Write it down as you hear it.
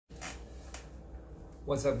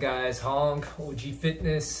What's up guys, Hong, OG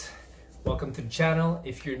Fitness. Welcome to the channel.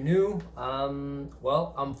 If you're new,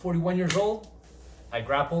 well, I'm 41 years old. I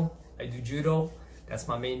grapple, I do judo. That's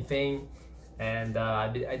my main thing. And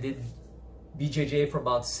I did BJJ for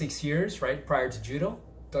about 6 years, right, prior to judo.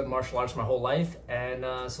 Done martial arts my whole life. And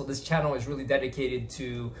so this channel is really dedicated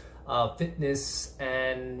to fitness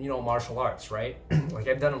and, martial arts, right? Like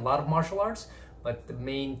I've done a lot of martial arts, but the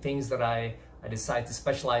main things that I decided to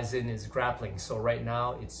specialize in is grappling. So right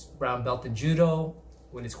now it's brown belt in judo.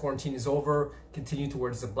 When its quarantine is over, continue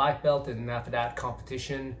towards the black belt, and then after that,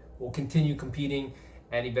 competition. We'll continue competing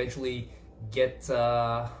and eventually get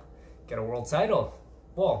a world title.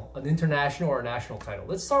 Well, an international or a national title.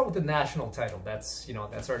 Let's start with the national title. That's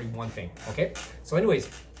that's already one thing. Okay. So, anyways,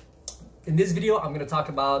 in this video, I'm going to talk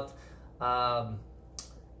about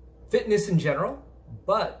fitness in general,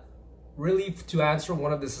 but really to answer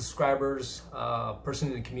one of the subscribers, person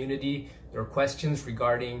in the community, their questions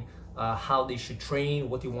regarding how they should train,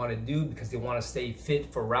 what they want to do because they want to stay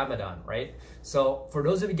fit for Ramadan, right? So for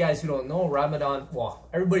those of you guys who don't know, Ramadan, well,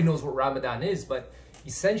 everybody knows what Ramadan is, but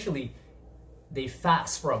essentially they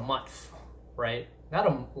fast for a month, right?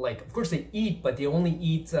 Not like, of course they eat, but they only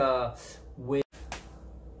eat with...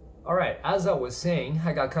 All right, as I was saying,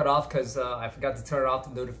 I got cut off because I forgot to turn off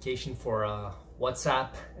the notification for WhatsApp,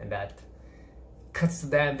 and that cuts the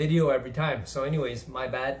damn video every time. So anyways, my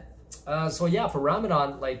bad. So yeah, for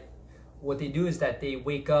Ramadan, like what they do is that they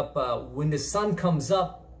wake up when the sun comes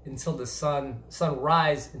up until the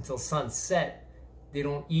sunrise until sunset. They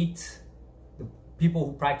don't eat. The people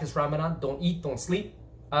who practice Ramadan don't eat, don't sleep.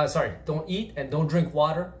 Don't eat and don't drink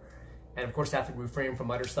water. And of course, they have to refrain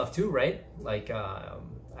from other stuff too, right? Like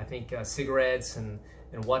I think cigarettes and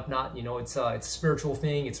whatnot. It's a spiritual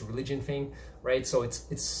thing. It's a religion thing, right? So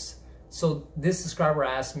so this subscriber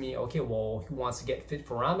asked me, okay, well, he wants to get fit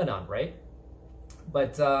for Ramadan, right?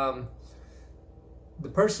 But the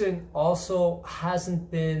person also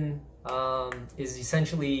hasn't been, is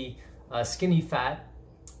essentially skinny fat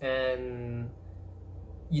and,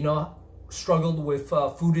 struggled with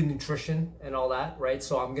food and nutrition and all that, right?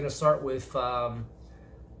 So I'm going to start with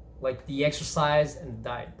like the exercise and the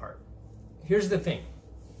diet part. Here's the thing.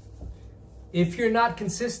 If you're not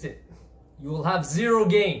consistent, you will have zero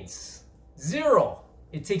gains. Zero.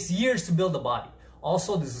 It takes years to build a body.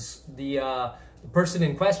 Also, this is the person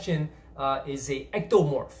in question is a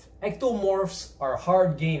ectomorph. Ectomorphs are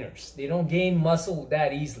hard gainers. They don't gain muscle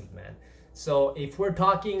that easily, man. So if we're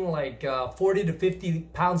talking like 40 to 50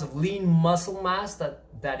 pounds of lean muscle mass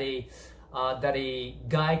that a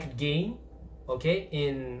guy could gain, okay,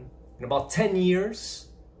 in about 10 years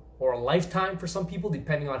or a lifetime for some people,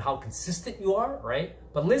 depending on how consistent you are, right?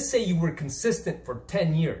 But let's say you were consistent for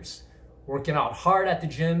 10 years, working out hard at the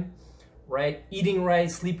gym, right? Eating right,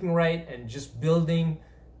 sleeping right, and just building,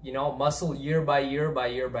 muscle year by year by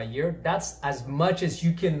year by year. That's as much as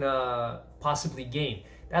you can possibly gain.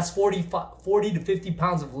 That's 40 to 50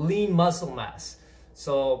 pounds of lean muscle mass.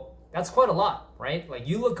 So that's quite a lot, right? Like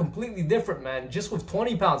you look completely different, man, just with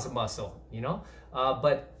 20 pounds of muscle,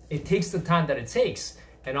 but it takes the time that it takes.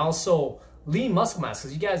 And also lean muscle mass,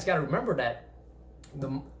 because you guys got to remember that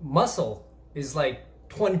the muscle is like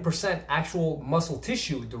 20% actual muscle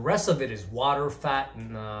tissue. The rest of it is water, fat,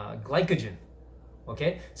 and glycogen.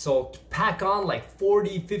 Okay, so to pack on like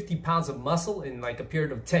 40, 50 pounds of muscle in like a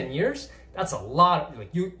period of 10 years, that's a lot.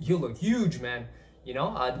 Like you look huge, man,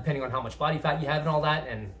 depending on how much body fat you have and all that.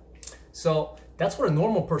 And so that's what a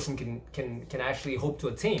normal person can actually hope to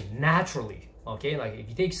attain naturally. Okay, like if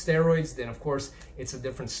you take steroids, then of course it's a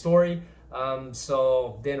different story.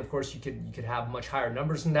 So then of course you could have much higher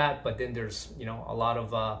numbers than that, but then there's a lot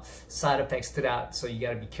of side effects to that. So you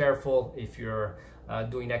got to be careful if you're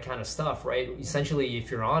doing that kind of stuff, right? Essentially, if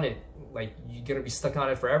you're on it, like you're gonna be stuck on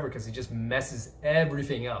it forever because it just messes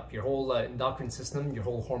everything up. Your whole endocrine system, your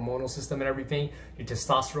whole hormonal system and everything, your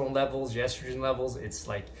testosterone levels, your estrogen levels. It's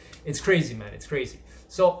like, it's crazy, man. It's crazy.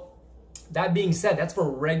 So that being said, that's for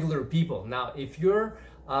regular people. Now, if you're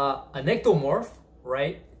an ectomorph,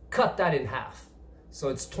 right, cut that in half. So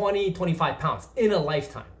it's 20, 25 pounds in a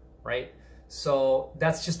lifetime, right? So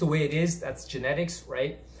that's just the way it is. That's genetics,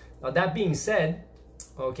 right? Now, that being said,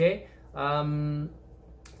 okay,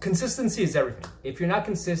 consistency is everything. If you're not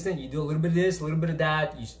consistent, you do a little bit of this, a little bit of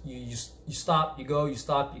that, you stop, you go, you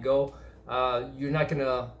stop, you go, you're not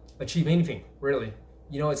gonna achieve anything, really.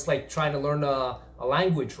 It's like trying to learn a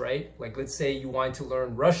language, right? Like let's say you want to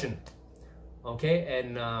learn Russian, okay,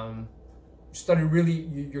 and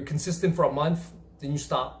you're consistent for a month, then you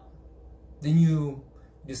stop, then you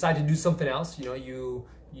decide to do something else. You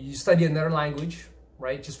study another language,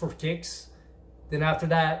 right, just for kicks. Then after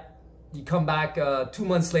that, you come back 2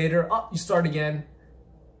 months later, oh, you start again,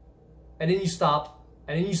 and then you stop,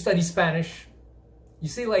 and then you study Spanish. You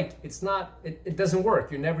see, like, it doesn't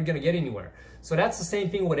work. You're never gonna get anywhere. So that's the same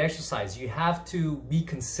thing with exercise. You have to be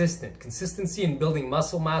consistent. Consistency in building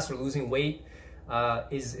muscle mass or losing weight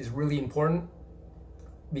is really important,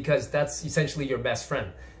 because that's essentially your best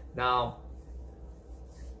friend. Now,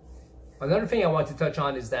 another thing I want to touch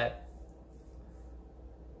on is that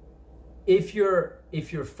if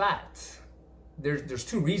you're fat, there's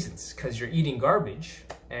two reasons. Because you're eating garbage,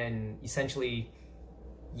 and essentially,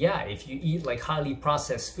 yeah, if you eat like highly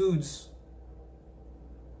processed foods,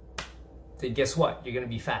 then guess what? You're gonna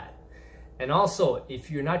be fat. And also, if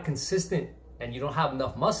you're not consistent and you don't have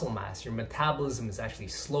enough muscle mass, your metabolism is actually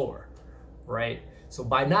slower, right? So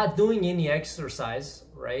by not doing any exercise,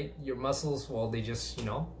 right, your muscles, well, they just, you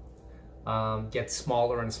know, get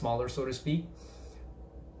smaller and smaller, so to speak,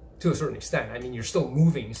 to a certain extent. I mean, you're still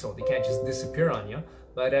moving, so they can't just disappear on you.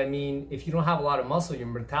 But I mean, if you don't have a lot of muscle, your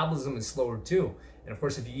metabolism is slower too. And of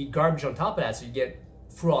course, if you eat garbage on top of that, so you get,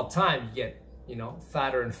 throughout time, you get, you know,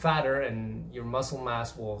 fatter and fatter, and your muscle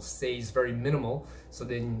mass will stays very minimal. So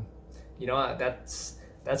then, you know, that's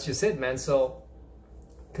just it, man. So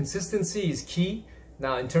consistency is key.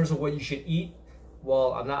 Now, in terms of what you should eat,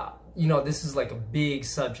 well, I'm not, you know, this is like a big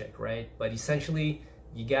subject, right? But essentially,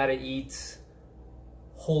 you gotta eat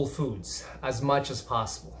whole foods as much as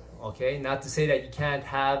possible, okay? Not to say that you can't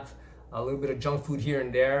have a little bit of junk food here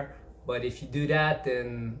and there, but if you do that,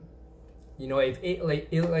 then, you know, if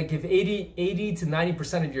 80 to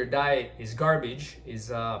 90% of your diet is garbage,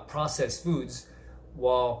 is processed foods,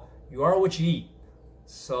 well, you are what you eat.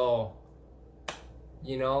 So,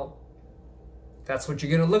 you know, that's what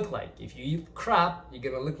you're gonna look like. If you eat crap, you're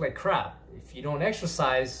gonna look like crap. If you don't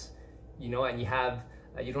exercise, you know, and you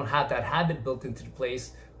don't have that habit built into the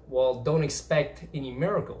place, well, don't expect any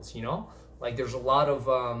miracles, you know? Like, there's a lot of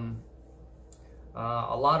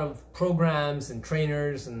programs and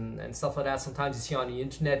trainers and stuff like that. Sometimes you see on the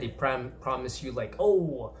internet, they promise you like,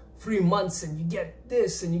 oh, 3 months and you get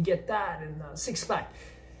this and you get that and six-pack.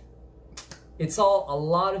 It's all, a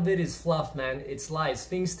lot of it is fluff, man. It's lies.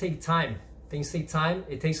 Things take time. Things take time.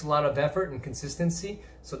 It takes a lot of effort and consistency.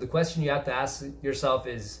 So the question you have to ask yourself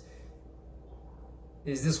is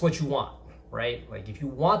this what you want, right? Like, if you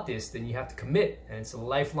want this, then you have to commit, and it's a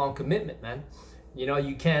lifelong commitment, man. You know,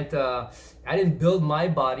 you can't, I didn't build my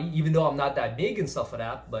body, even though I'm not that big and stuff like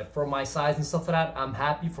that, but for my size and stuff like that, I'm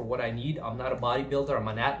happy for what I need. I'm not a bodybuilder, I'm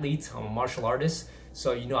an athlete, I'm a martial artist.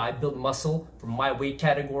 So, you know, I build muscle for my weight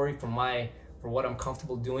category, for what I'm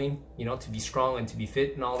comfortable doing, you know, to be strong and to be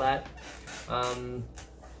fit and all that. And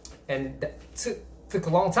that took a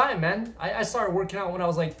long time, man. I started working out when I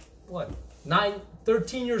was like, what,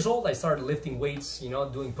 13 years old. I started lifting weights, you know,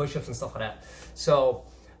 doing push-ups and stuff like that. So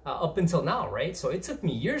up until now, right? So it took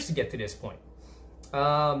me years to get to this point.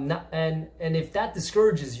 And if that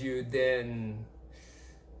discourages you, then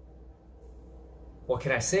what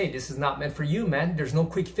can I say? This is not meant for you, man. There's no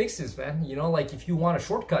quick fixes, man. You know, like, if you want a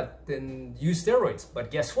shortcut, then use steroids.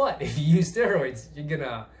 But guess what? If you use steroids, you're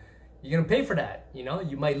gonna pay for that. You know,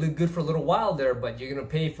 you might look good for a little while there, but you're gonna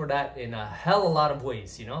pay for that in a hell of a lot of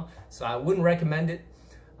ways, you know? So I wouldn't recommend it.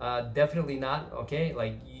 Definitely not, okay?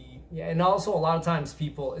 Like, yeah, and also a lot of times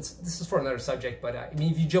people, this is for another subject, but I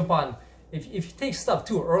mean, if you jump on, if you take stuff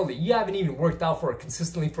too early, you haven't even worked out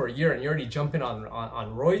consistently for a year and you're already jumping on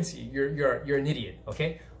roids, you're an idiot,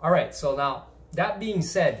 okay? All right, so now, that being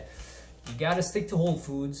said, you gotta stick to whole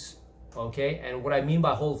foods, okay? And what I mean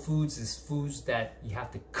by whole foods is foods that you have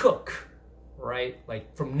to cook, right?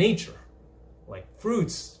 Like, from nature, like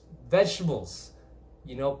fruits, vegetables,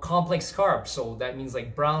 you know, complex carbs. So that means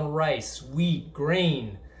like brown rice, wheat,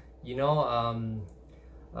 grain, you know,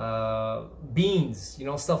 beans, you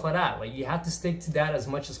know, stuff like that. Like, you have to stick to that as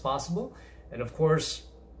much as possible. And of course,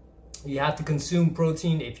 you have to consume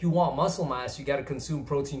protein. If you want muscle mass, you got to consume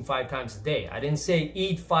protein 5 times a day. I didn't say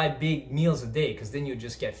eat 5 big meals a day, because then you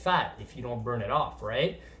just get fat if you don't burn it off,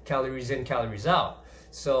 right? Calories in, calories out.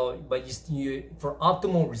 So, but you for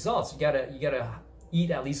optimal results, you gotta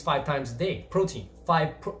eat at least 5 times a day. Protein,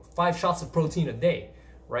 five shots of protein a day,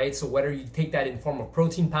 right? So whether you take that in form of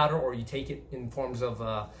protein powder or you take it in forms of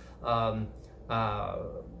what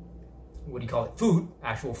do you call it? Food,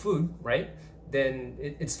 actual food, right? Then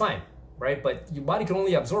it's fine, right? But your body can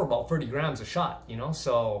only absorb about 30 grams a shot, you know?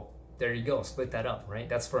 So there you go, split that up, right?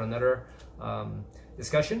 That's for another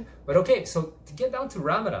discussion. But okay, so to get down to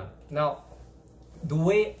Ramadan, now, the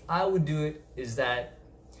way I would do it is that,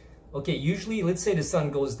 okay, usually, let's say the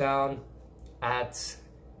sun goes down at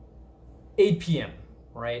 8 p.m.,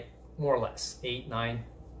 right? More or less, 8, 9.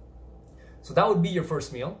 So that would be your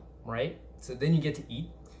first meal. right? So then you get to eat.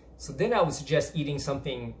 So then I would suggest eating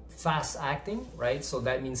something fast acting, right? So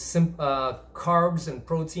that means carbs and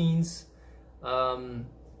proteins,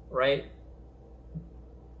 right?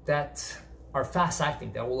 That are fast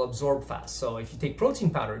acting, that will absorb fast. So if you take protein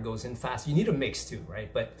powder, it goes in fast. You need a mix too,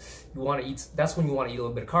 right? But you want to eat, that's when you want to eat a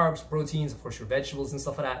little bit of carbs, proteins, of course your vegetables and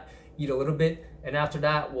stuff like that. Eat a little bit, and after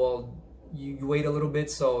that, well, you wait a little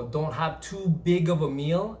bit. So don't have too big of a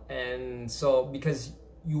meal, and so because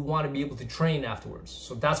you want to be able to train afterwards.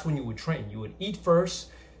 So that's when you would train. You would eat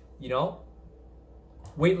first, you know,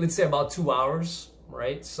 wait, let's say about 2 hours,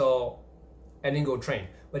 right? So, and then go train.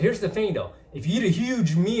 But here's the thing though, if you eat a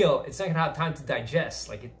huge meal, it's not gonna have time to digest,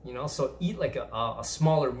 like it, you know, so eat like a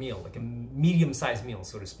smaller meal, like a medium-sized meal,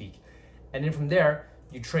 so to speak. And then from there,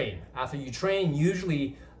 you train. After you train,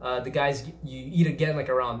 usually the guys, you eat again like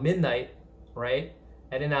around midnight, right?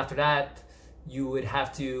 And then after that, you would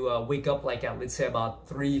have to wake up like at, let's say about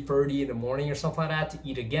 3:30 in the morning or something like that to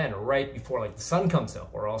eat again right before like the sun comes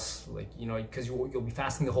up, or else like, you know, because you'll be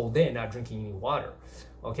fasting the whole day and not drinking any water,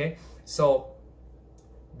 okay? So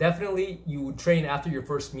definitely you would train after your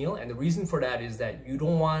first meal, and the reason for that is that you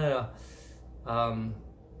don't want to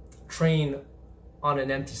train on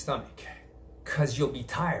an empty stomach, because you'll be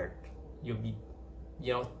tired. You'll be,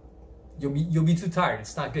 you know, you'll be too tired.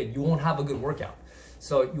 It's not good. You won't have a good workout.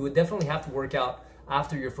 So you would definitely have to work out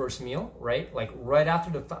after your first meal, right? Like right after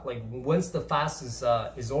like once the fast is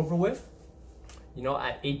over with, you know,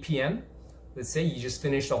 at 8 p.m. Let's say you just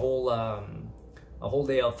finished a whole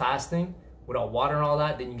day of fasting without water and all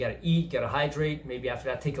that. Then you gotta eat, gotta hydrate. Maybe after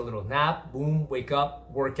that, take a little nap. Boom, wake up,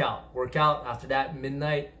 work out. After that,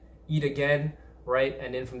 midnight, eat again, right?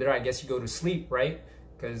 And then from there, I guess you go to sleep, right?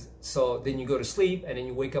 Because so then you go to sleep, and then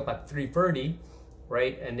you wake up at 3:30,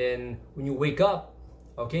 right? And then when you wake up,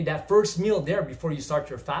 okay, that first meal there before you start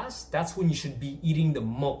your fast, that's when you should be eating the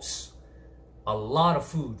most. A lot of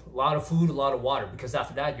food, a lot of water, because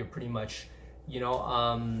after that, you're pretty much, you know,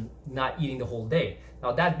 not eating the whole day.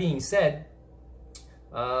 Now, that being said,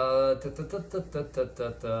 what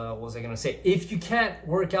was I gonna say? If you can't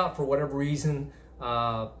work out for whatever reason,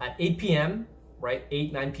 at 8 p.m., right,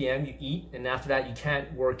 9 p.m., you eat, and after that, you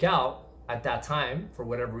can't work out at that time for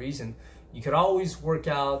whatever reason, you could always work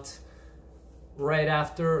out right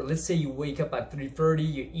after. Let's say you wake up at 3:30,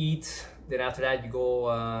 you eat, then after that you go,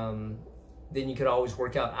 then you could always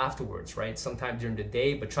work out afterwards, right? Sometime during the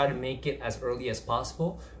day, but try to make it as early as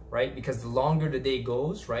possible, right? Because the longer the day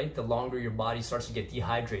goes, right, the longer your body starts to get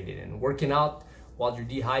dehydrated. And working out while you're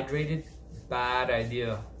dehydrated, bad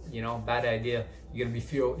idea, you know, bad idea. You're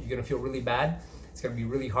gonna feel really bad. It's gonna be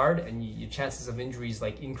really hard, and your chances of injuries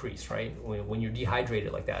like increase, right? When you're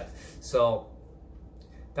dehydrated like that. So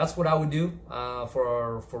that's what I would do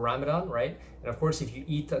for Ramadan, right? And of course, if you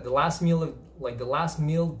eat the last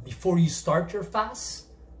meal before you start your fast,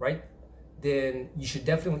 right, then you should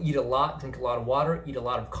definitely eat a lot, drink a lot of water, eat a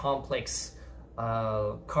lot of complex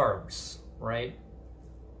carbs, right,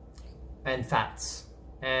 and fats,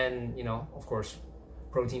 and, you know, of course,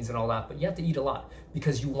 proteins and all that. But you have to eat a lot,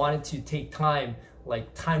 because you want it to take time,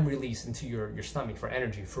 like time release into your stomach for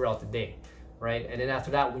energy throughout the day, right? And then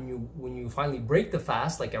after that, when you finally break the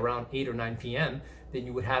fast, like around 8 or 9 p.m., then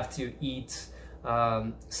you would have to eat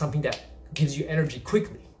something that gives you energy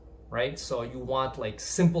quickly, right? So you want like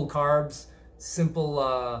simple carbs,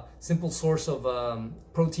 simple source of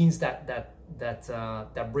proteins that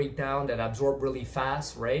break down, that absorb really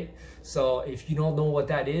fast, right? So if you don't know what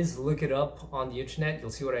that is, look it up on the internet.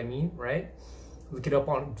 You'll see what I mean, right? Look it up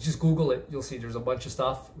on, just Google it. You'll see there's a bunch of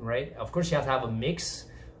stuff, right? Of course, you have to have a mix,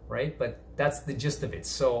 right? But that's the gist of it.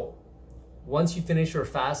 So once you finish your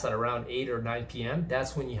fast at around 8 or 9 p.m.,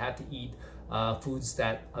 that's when you have to eat foods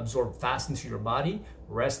that absorb fast into your body,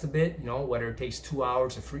 rest a bit, you know, whether it takes 2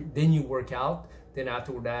 hours or 3, then you work out. Then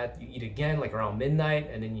after that, you eat again, like around midnight,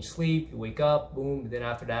 and then you sleep, you wake up, boom. Then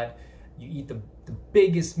after that, you eat the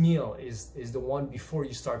biggest meal is the one before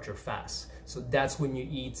you start your fast. So that's when you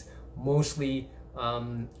eat mostly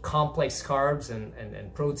complex carbs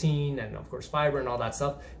and protein, and of course fiber and all that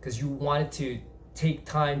stuff, because you want it to take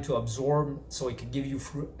time to absorb, so it could give you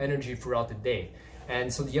energy throughout the day.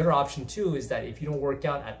 And so the other option too is that if you don't work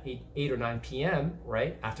out at 8 or 9 p.m.,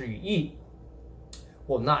 right, after you eat,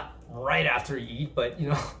 well, not right after you eat, but, you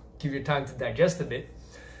know, give your time to digest a bit,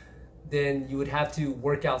 then you would have to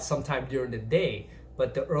work out sometime during the day.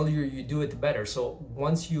 But the earlier you do it, the better. So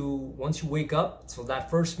once you wake up, so that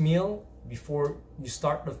first meal before you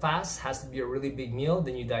start the fast has to be a really big meal.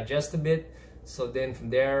 Then you digest a bit. So then from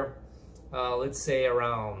there, let's say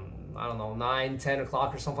around, I don't know, 9, 10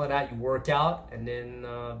 o'clock or something like that, you work out, and then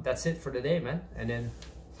that's it for the day, man. And then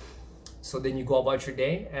So then you go about your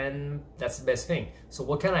day, and that's the best thing. So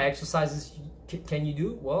what kind of exercises can you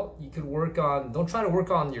do? Well, you could work on, don't try to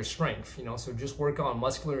work on your strength, you know, so just work on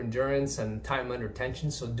muscular endurance and time under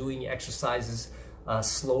tension. So doing exercises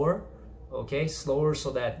slower, okay, slower,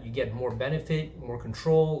 so that you get more benefit, more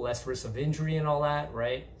control, less risk of injury and all that,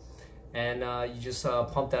 right? And you just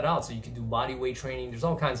pump that out. So you can do body weight training. There's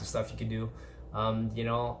all kinds of stuff you can do, you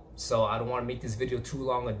know. So I don't want to make this video too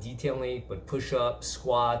long on detailing, but push-ups,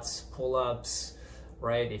 squats, pull-ups,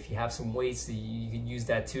 right? If you have some weights, you can use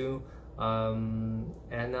that too. And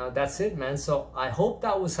that's it, man. So I hope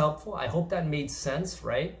that was helpful. I hope that made sense,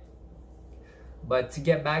 right? But to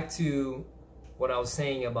get back to what I was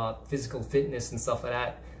saying about physical fitness and stuff like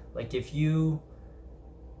that, like if you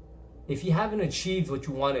haven't achieved what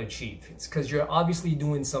you want to achieve, it's because you're obviously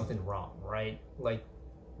doing something wrong, right? Like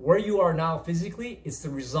where you are now physically, it's the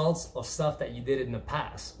results of stuff that you did in the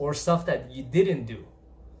past or stuff that you didn't do.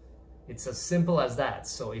 It's as simple as that.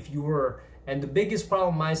 So if you were, and the biggest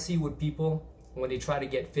problem I see with people when they try to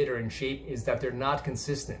get fitter in shape is that they're not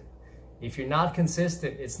consistent. If you're not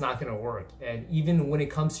consistent, it's not going to work. And even when it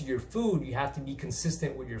comes to your food, you have to be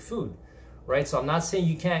consistent with your food, right? So I'm not saying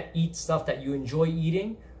you can't eat stuff that you enjoy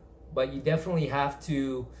eating, but you definitely have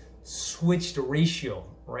to switch the ratio,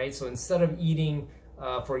 right? So instead of eating,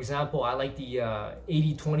 for example, I like the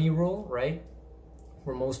 80-20 rule, right?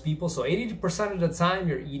 For most people. So 80% of the time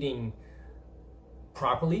you're eating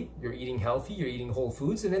properly, you're eating healthy, you're eating whole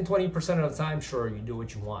foods, and then 20% of the time, sure, you do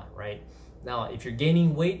what you want, right? Now, if you're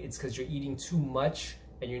gaining weight, it's because you're eating too much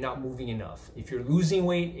and you're not moving enough. If you're losing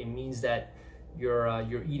weight, it means that you're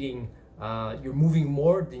moving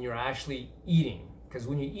more than you're actually eating. Because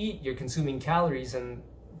when you eat, you're consuming calories, and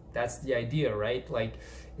that's the idea, right? Like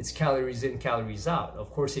it's calories in, calories out.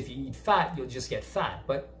 Of course, if you eat fat, you'll just get fat.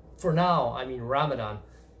 But for now, I mean, Ramadan,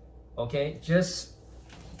 okay, just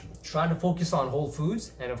try to focus on whole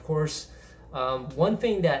foods. And of course, one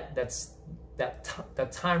thing that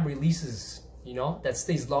time releases, you know, that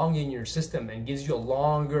stays long in your system and gives you a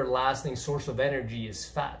longer lasting source of energy is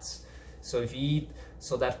fats. So if you eat,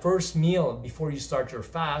 so that first meal before you start your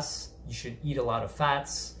fast, you should eat a lot of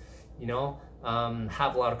fats, you know,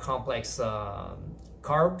 have a lot of complex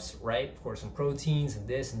carbs, right? Of course, some proteins and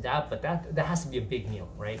this and that, but that has to be a big meal,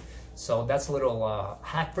 right? So that's a little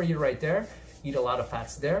hack for you right there. Eat a lot of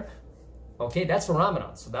fats there. Okay, that's for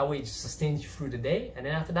Ramadan. So that way it just sustains you through the day. And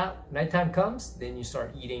then after that, nighttime comes, then you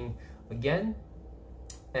start eating again.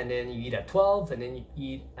 And then you eat at 12, and then you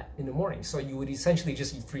eat in the morning. So you would essentially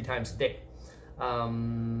just eat 3 times a day.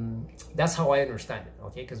 That's how I understand it,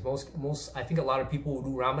 okay? Because most, I think a lot of people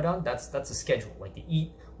who do Ramadan, that's a schedule. Like they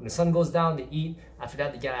eat, when the sun goes down, they eat. After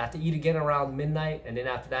that, they have to eat again around midnight. And then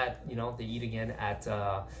after that, you know, they eat again at,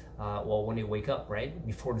 well, when they wake up, right?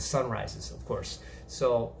 Before the sun rises, of course.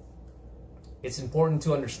 So it's important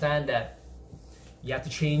to understand that you have to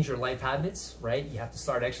change your life habits, right? You have to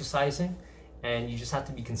start exercising, and you just have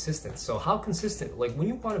to be consistent. So how consistent? Like when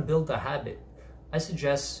you want to build a habit, I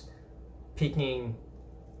suggest picking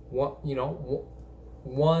one,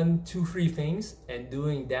 2, 3 things and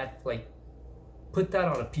doing that. Like put that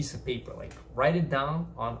on a piece of paper, like write it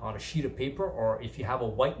down on a sheet of paper, or if you have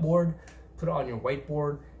a whiteboard, put it on your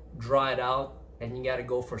whiteboard, draw it out, and you got to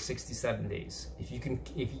go for 67 days. If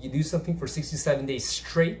you do something for 67 days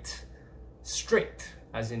straight,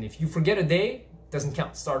 as in if you forget a day, doesn't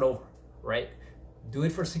count, start over, right? Do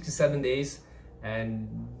it for 67 days,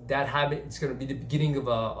 and that habit, it's going to be the beginning of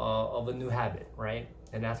a new habit, right?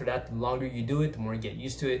 And after that, the longer you do it, the more you get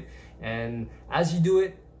used to it. And as you do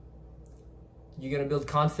it, you're going to build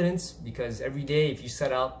confidence, because every day, if you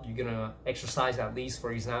set out, you're going to exercise at least,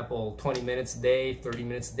 for example, 20 minutes a day, 30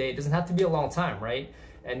 minutes a day. It doesn't have to be a long time, right?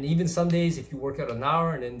 And even some days, if you work out an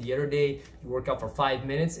hour and then the other day you work out for 5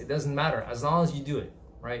 minutes, it doesn't matter as long as you do it,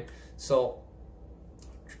 right? So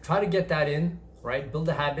try to get that in, right? Build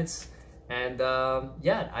the habits. And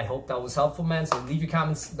yeah, I hope that was helpful, man. So leave your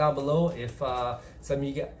comments down below if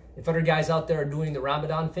if other guys out there are doing the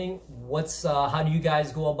Ramadan thing. How do you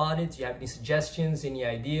guys go about it? Do you have any suggestions, any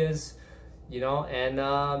ideas, you know? And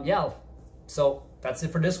yeah, so that's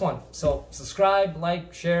it for this one. So subscribe,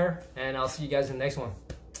 like, share, and I'll see you guys in the next one.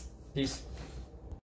 Peace.